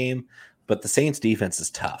this game, but the Saints defense is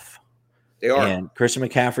tough. They are. And Christian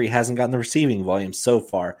McCaffrey hasn't gotten the receiving volume so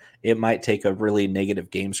far. It might take a really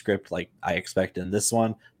negative game script like I expect in this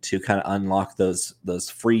one to kind of unlock those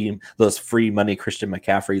free money Christian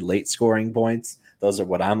McCaffrey late scoring points. Those are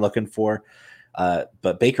what I'm looking for.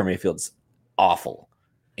 But Baker Mayfield's awful.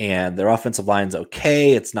 And their offensive line's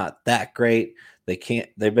okay. It's not that great.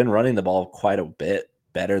 They've been running the ball quite a bit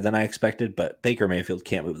better than I expected, but Baker Mayfield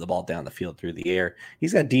can't move the ball down the field through the air.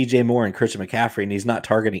 He's got DJ Moore and Christian McCaffrey, and he's not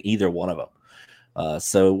targeting either one of them.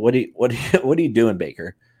 So what are you doing,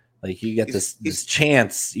 Baker? Like you get this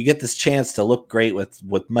chance to look great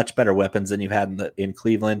with much better weapons than you've had in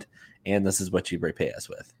Cleveland, and this is what you repay us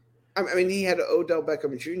with. I mean, he had Odell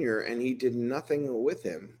Beckham Jr. and he did nothing with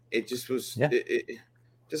him. It just was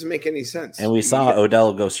Doesn't make any sense. And we saw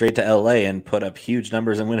Odell go straight to LA and put up huge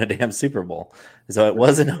numbers and win a damn Super Bowl. So it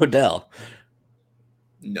wasn't Odell.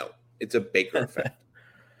 No, it's a Baker effect.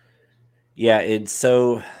 Yeah, it's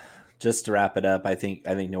so. Just to wrap it up, I think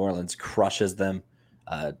New Orleans crushes them,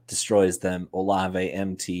 destroys them. Olave,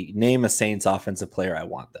 MT, name a Saints offensive player. I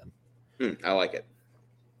want them. I like it.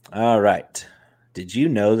 All right. Did you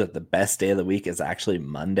know that the best day of the week is actually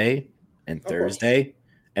Monday and Thursday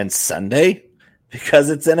and Sunday? Because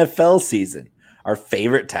it's NFL season, our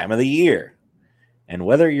favorite time of the year. And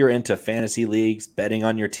whether you're into fantasy leagues, betting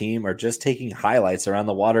on your team, or just taking highlights around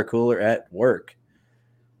the water cooler at work,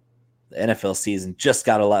 the NFL season just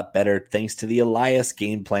got a lot better thanks to the Elias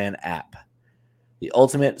Game Plan app, the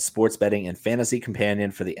ultimate sports betting and fantasy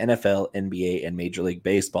companion for the NFL, NBA, and Major League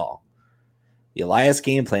Baseball. The Elias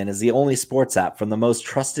Game Plan is the only sports app from the most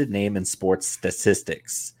trusted name in sports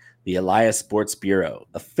statistics, the Elias Sports Bureau,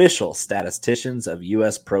 official statisticians of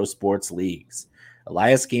U.S. pro sports leagues.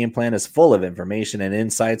 Elias Game Plan is full of information and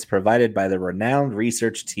insights provided by the renowned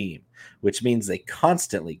research team, which means they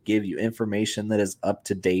constantly give you information that is up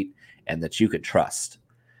to date and that you could trust.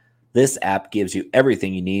 This app gives you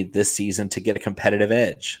everything you need this season to get a competitive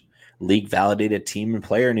edge. League-validated team and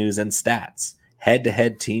player news and stats,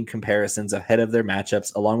 head-to-head team comparisons ahead of their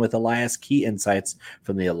matchups, along with Elias key insights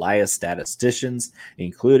from the Elias statisticians,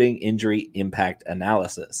 including injury impact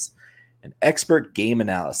analysis, and expert game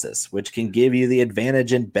analysis, which can give you the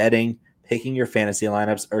advantage in betting, picking your fantasy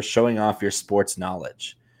lineups, or showing off your sports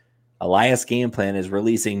knowledge. Elias Game Plan is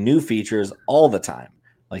releasing new features all the time,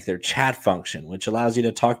 like their chat function, which allows you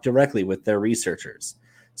to talk directly with their researchers,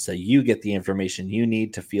 so you get the information you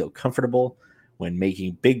need to feel comfortable when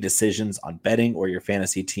making big decisions on betting or your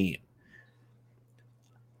fantasy team.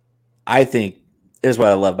 I think here's what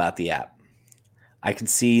I love about the app. I can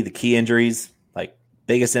see the key injuries, like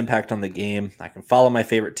biggest impact on the game. I can follow my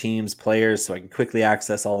favorite teams, players, so I can quickly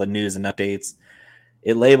access all the news and updates.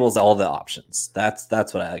 It labels all the options. That's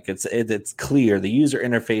what I like. It's clear. The user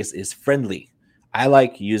interface is friendly. I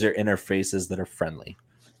like user interfaces that are friendly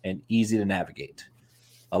and easy to navigate.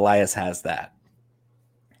 Elias has that.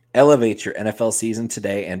 Elevate your NFL season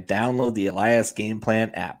today and download the Elias Game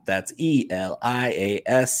Plan app. That's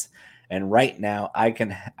ELIAS. And right now, I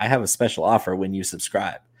have a special offer when you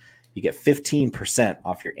subscribe. You get 15%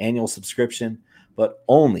 off your annual subscription, but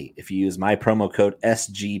only if you use my promo code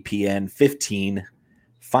SGPN15.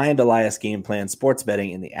 Find Elias Game Plan Sports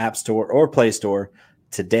Betting in the App Store or Play Store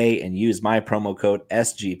today and use my promo code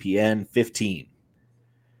SGPN15.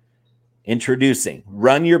 Introducing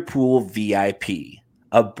Run Your Pool VIP,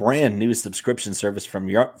 a brand new subscription service from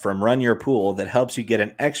Run Your Pool that helps you get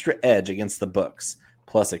an extra edge against the books,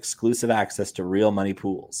 plus exclusive access to real money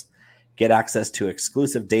pools. Get access to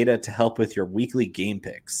exclusive data to help with your weekly game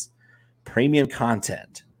picks, premium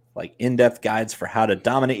content like in-depth guides for how to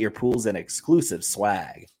dominate your pools, and exclusive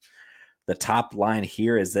swag. The top line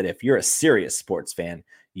here is that if you're a serious sports fan,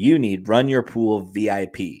 you need Run Your Pool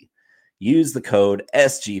VIP. Use the code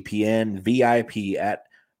SGPNVIP at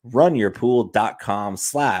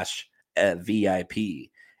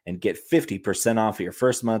runyourpool.com/VIP and get 50% off your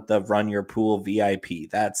first month of Run Your Pool VIP.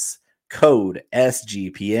 That's code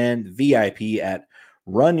SGPNVIP at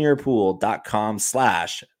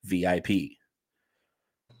runyourpool.com/VIP.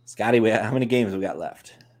 Scotty, how many games we got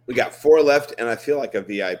left? We got 4 left, and I feel like a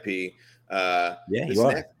VIP. Yeah, you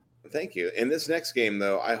are. Thank you. In this next game,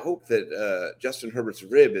 though, I hope that Justin Herbert's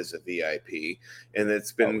rib is a VIP, and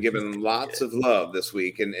it's been given lots of love this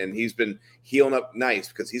week, and he's been healing up nice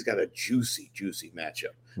because he's got a juicy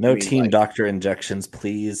matchup. No team doctor injections,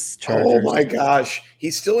 please, Chargers. Oh, my gosh.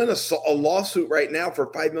 He's still in a lawsuit right now for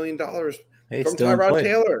 $5 million from Tyrod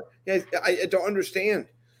Taylor. Yeah, I don't understand.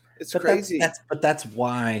 It's crazy.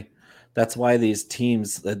 That's why these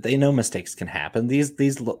teams, they know mistakes can happen.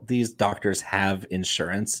 These doctors have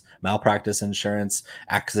insurance, malpractice insurance,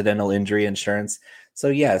 accidental injury insurance. So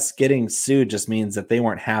yes, getting sued just means that they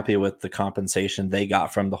weren't happy with the compensation they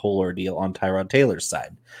got from the whole ordeal on Tyrod Taylor's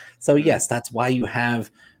side. So yes, that's why you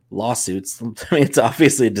have lawsuits. I mean, it's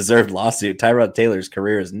obviously a deserved lawsuit. Tyrod Taylor's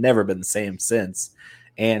career has never been the same since,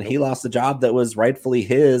 and he lost the job that was rightfully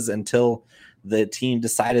his until the team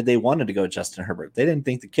decided they wanted to go Justin Herbert. They didn't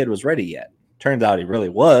think the kid was ready yet. Turns out he really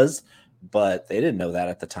was, but they didn't know that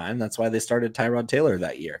at the time. That's why they started Tyrod Taylor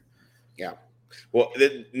that year. Yeah. Well,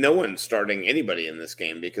 no one's starting anybody in this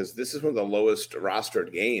game because this is one of the lowest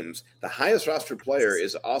rostered games. The highest rostered player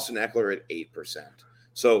is Austin Eckler at 8%.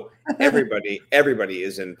 So everybody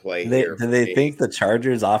is in play here. Do they think the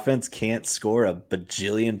Chargers offense can't score a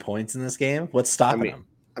bajillion points in this game? What's stopping them?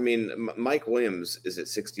 I mean, Mike Williams is at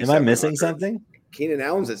 60. Am I missing something? Keenan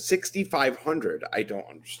Allen's at 6,500. I don't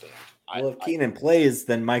understand. Well, if Keenan plays,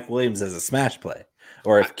 then Mike Williams is a smash play.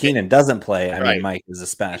 Or if Keenan doesn't play, I mean, Mike is a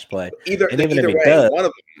smash play. Either and even either if he way, does,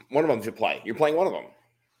 one of them should play. You're playing one of them.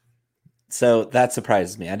 So that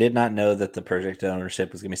surprises me. I did not know that the projected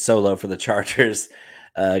ownership was going to be so low for the Chargers.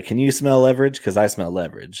 Can you smell leverage? Because I smell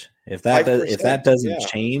leverage. If that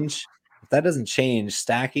doesn't change,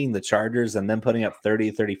 stacking the Chargers and then putting up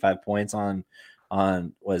 30, 35 points on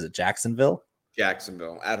what is it, Jacksonville?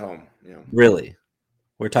 Jacksonville at home. Yeah. Really?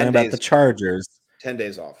 We're talking about the Chargers 10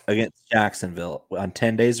 days off against Jacksonville on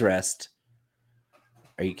 10 days rest.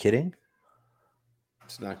 Are you kidding?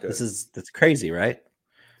 It's not good. That's crazy, right?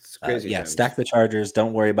 It's crazy. Stack the Chargers.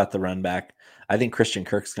 Don't worry about the run back. I think Christian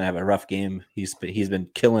Kirk's gonna have a rough game. He's been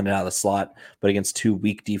killing it out of the slot, but against two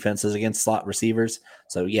weak defenses against slot receivers.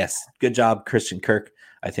 So yes, good job, Christian Kirk.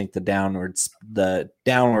 I think the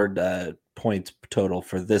downward points total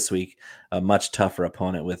for this week, a much tougher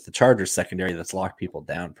opponent with the Chargers secondary that's locked people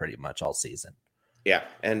down pretty much all season. Yeah,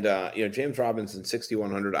 and James Robinson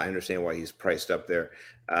 6,100. I understand why he's priced up there.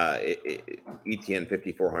 ETN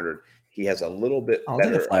 5,400. He has a little bit. I'll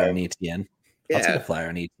take a flyer on ETN. I'll take a flyer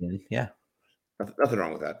on ETN. Yeah, nothing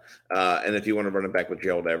wrong with that. And if you want to run it back with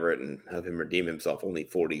Gerald Everett and have him redeem himself, only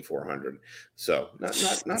 4,400. So not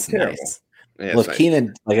terrible. Nice. Yeah, well, if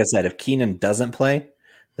Keenan, like I said, if Keenan doesn't play,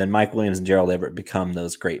 then Mike Williams and Gerald Everett become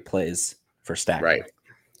those great plays for stacking.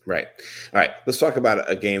 Right. All right. Let's talk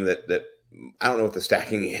about a game that I don't know what the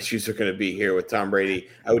stacking issues are going to be here with Tom Brady.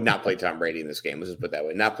 I would not play Tom Brady in this game. Let's just put it that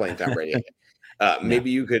way. Not playing Tom Brady.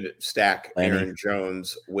 Maybe you could stack Aaron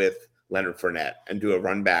Jones with Leonard Fournette and do a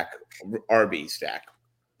run back RB stack.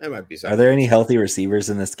 That might be something. Are there any healthy receivers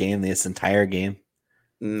in this game, this entire game?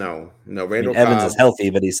 No. Randall Evans Cobb is healthy,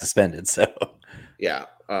 but he's suspended. So yeah,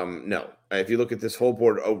 no. If you look at this whole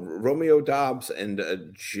board, Romeo Dobbs and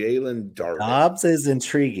Jalen Darvin. Dobbs is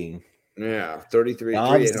intriguing. Yeah,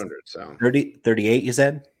 3,800. So 38, you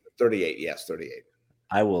said? 38, yes, 38.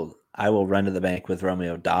 I will run to the bank with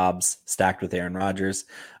Romeo Dobbs stacked with Aaron Rodgers.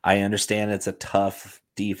 I understand it's a tough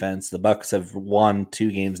defense. The Bucs have won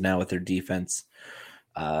 2 games now with their defense.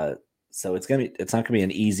 So it's not gonna be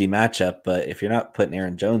an easy matchup, but if you're not putting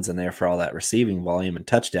Aaron Jones in there for all that receiving volume and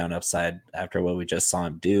touchdown upside after what we just saw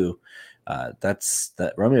him do,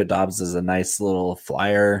 that Romeo Dobbs is a nice little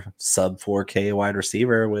flyer sub 4K wide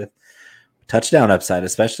receiver with touchdown upside,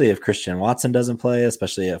 especially if Christian Watson doesn't play,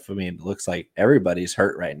 especially if, it looks like everybody's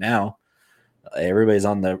hurt right now. Everybody's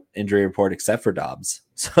on the injury report except for Dobbs.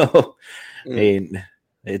 So, I mean,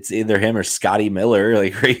 it's either him or Scotty Miller.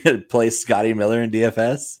 Like, are you going to play Scotty Miller in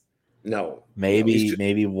DFS? No.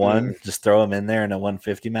 Maybe one. Just throw him in there in a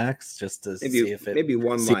 150 max just to see if it maybe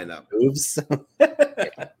one lineup moves.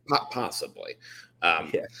 Possibly. All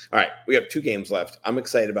right, we have 2 games left. I'm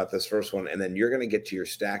excited about this first one, and then you're going to get to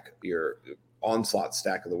your onslaught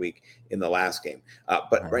stack of the week in the last game.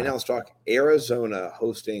 But right now, let's talk Arizona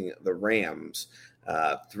hosting the Rams.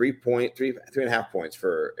 3.5 points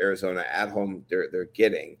for Arizona at home. They're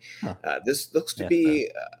getting. This looks to be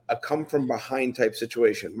a come from behind type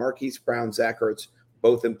situation. Marquise Brown, Zach Ertz,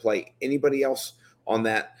 both in play. Anybody else on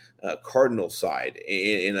that Cardinal side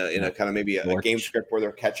in a kind of maybe a game script where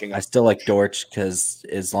they're catching up? I still like Dortch because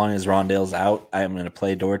as long as Rondale's out, I'm going to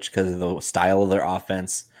play Dortch because of the style of their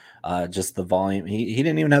offense. Just the volume. He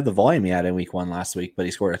didn't even have the volume he had in week 1 last week, but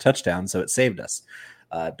he scored a touchdown, so it saved us.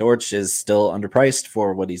 Dortch is still underpriced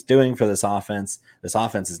for what he's doing for this offense. This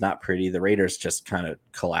offense is not pretty. The Raiders just kind of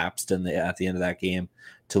collapsed at the end of that game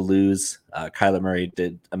to lose. Kyler Murray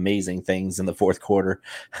did amazing things in the fourth quarter.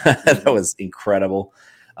 That was incredible.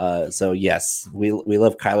 So yes, we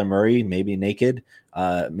love Kyler Murray, maybe naked,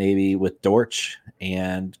 maybe with Dortch,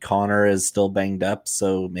 and Connor is still banged up.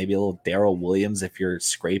 So maybe a little Darrell Williams if you're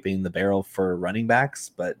scraping the barrel for running backs,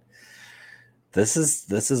 but this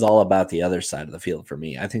is all about the other side of the field for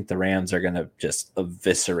me. I think the Rams are going to just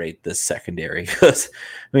eviscerate this secondary because,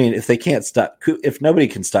 if nobody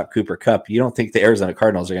can stop Cooper Kupp, you don't think the Arizona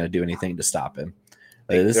Cardinals are going to do anything to stop him.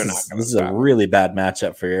 This is a really bad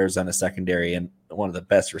matchup for Arizona secondary and one of the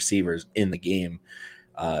best receivers in the game.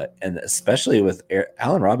 And especially with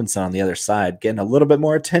Allen Robinson on the other side, getting a little bit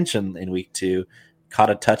more attention in week 2, caught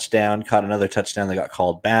another touchdown that got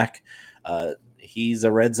called back. He's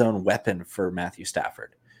a red zone weapon for Matthew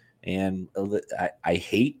Stafford. And I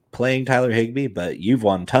hate playing Tyler Higbee, but you've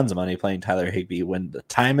won tons of money playing Tyler Higbee. When the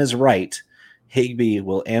time is right, Higbee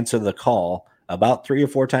will answer the call about 3 or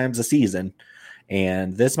 4 times a season.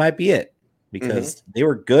 And this might be it because they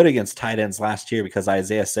were good against tight ends last year because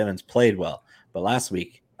Isaiah Simmons played well. But last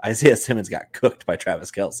week, Isaiah Simmons got cooked by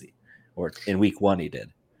Travis Kelce, or in week 1 he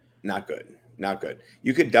did. Not good. Not good.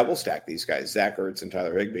 You could double stack these guys, Zach Ertz and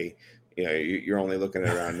Tyler Higbee. You're only looking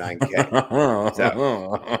at around 9K.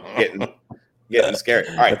 So getting scary.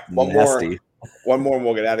 All right, That's nasty. One more, and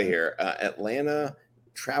we'll get out of here. Atlanta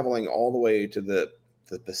traveling all the way to the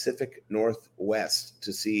Pacific Northwest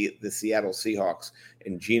to see the Seattle Seahawks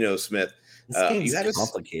and Geno Smith. This game's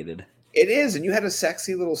complicated. It is, and you had a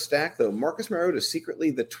sexy little stack, though. Marcus Mariota is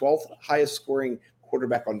secretly the 12th highest scoring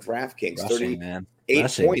quarterback on DraftKings,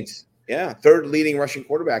 38 points. Yeah, third leading rushing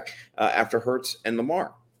quarterback after Hurts and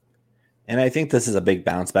Lamar. And I think this is a big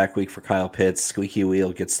bounce back week for Kyle Pitts. Squeaky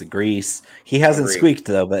wheel gets the grease. He hasn't squeaked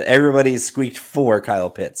though, but everybody's squeaked for Kyle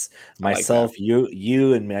Pitts. Myself,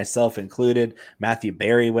 you and myself included. Matthew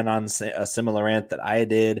Berry went on a similar rant that I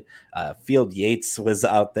did. Field Yates was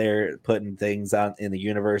out there putting things out in the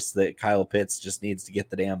universe that Kyle Pitts just needs to get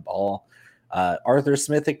the damn ball. Arthur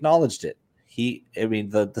Smith acknowledged it. The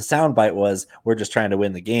soundbite was, we're just trying to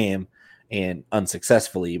win the game. And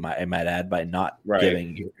unsuccessfully, I might add, by not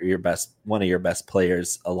giving one of your best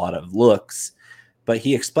players a lot of looks. But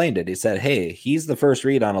he explained it. He said, hey, he's the first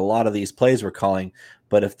read on a lot of these plays we're calling.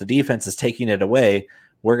 But if the defense is taking it away,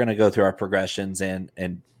 we're going to go through our progressions. And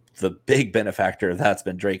the big benefactor of that's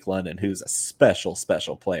been Drake London, who's a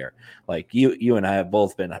special player. Like you and I have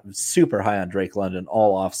both been super high on Drake London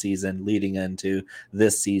all off season leading into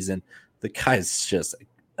this season. The guy's just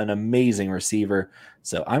an amazing receiver.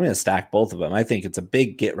 So I'm going to stack both of them. I think it's a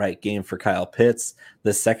big get-right game for Kyle Pitts.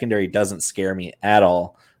 The secondary doesn't scare me at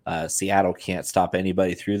all. Seattle can't stop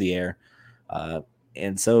anybody through the air.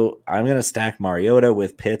 And so I'm going to stack Mariota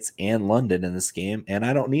with Pitts and London in this game, and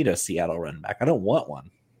I don't need a Seattle running back. I don't want one.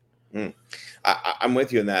 I'm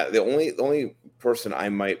with you on that. The only person I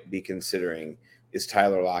might be considering is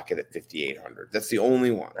Tyler Lockett at 5,800. That's the only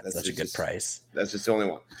one. That's such a good price. That's just the only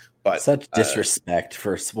one. But such disrespect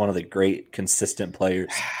for one of the great consistent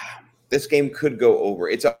players. This game could go over.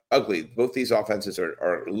 It's ugly. Both these offenses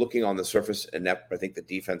are looking on the surface inept. I think the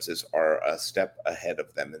defenses are a step ahead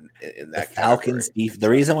of them in that. The Falcons the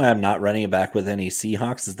reason why I'm not running it back with any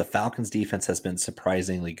Seahawks is the Falcons defense has been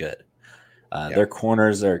surprisingly good. Their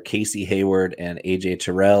corners are Casey Hayward and AJ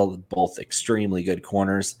Terrell, both extremely good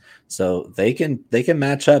corners. So they can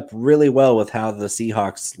match up really well with how the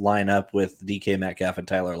Seahawks line up with DK Metcalf and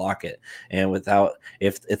Tyler Lockett. And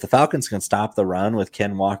if the Falcons can stop the run with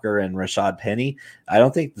Ken Walker and Rashad Penny, I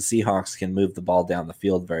don't think the Seahawks can move the ball down the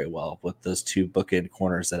field very well with those two bookend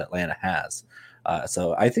corners that Atlanta has.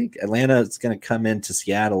 So I think Atlanta is going to come into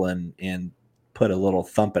Seattle and put a little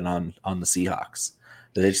thumping on the Seahawks.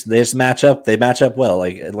 They just match up. They match up well.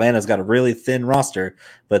 Like Atlanta's got a really thin roster,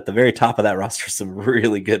 but at the very top of that roster, some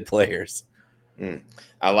really good players.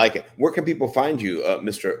 I like it. Where can people find you,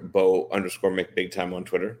 Mr. Bo_McBigTime on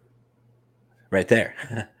Twitter? Right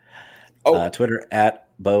there. Twitter at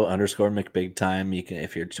Bo_McBigTime. You can,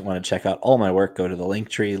 if you want to check out all my work, go to the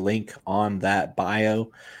Linktree link on that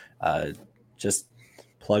bio. Just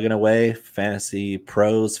plugging away. Fantasy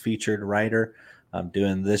Pros featured writer. I'm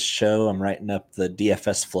doing this show. I'm writing up the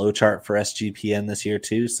DFS flowchart for SGPN this year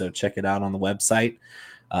too, so check it out on the website.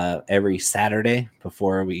 Every Saturday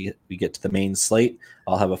before we get to the main slate,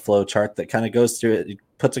 I'll have a flowchart that kind of goes through it. It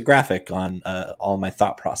puts a graphic on all my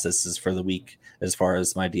thought processes for the week as far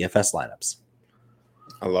as my DFS lineups.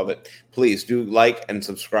 I love it. Please do like and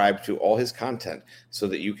subscribe to all his content so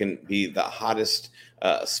that you can be the hottest,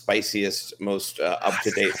 spiciest, most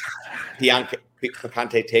up-to-date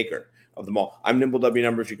Picante taker of them all. I'm Nimble W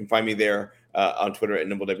Numbers. You can find me there on Twitter at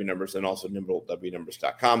Nimble W Numbers and also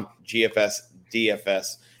NimbleWNumbers.com. GFS,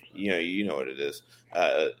 DFS, you know what it is.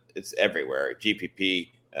 It's everywhere. GPP,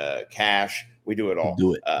 cash. We do it all.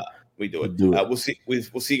 We do it.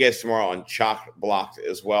 We'll see you guys tomorrow on Chalk Blocked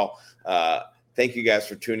as well. Thank you guys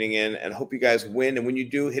for tuning in and hope you guys win. And when you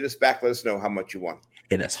do, hit us back. Let us know how much you won.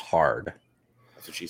 Hit us hard.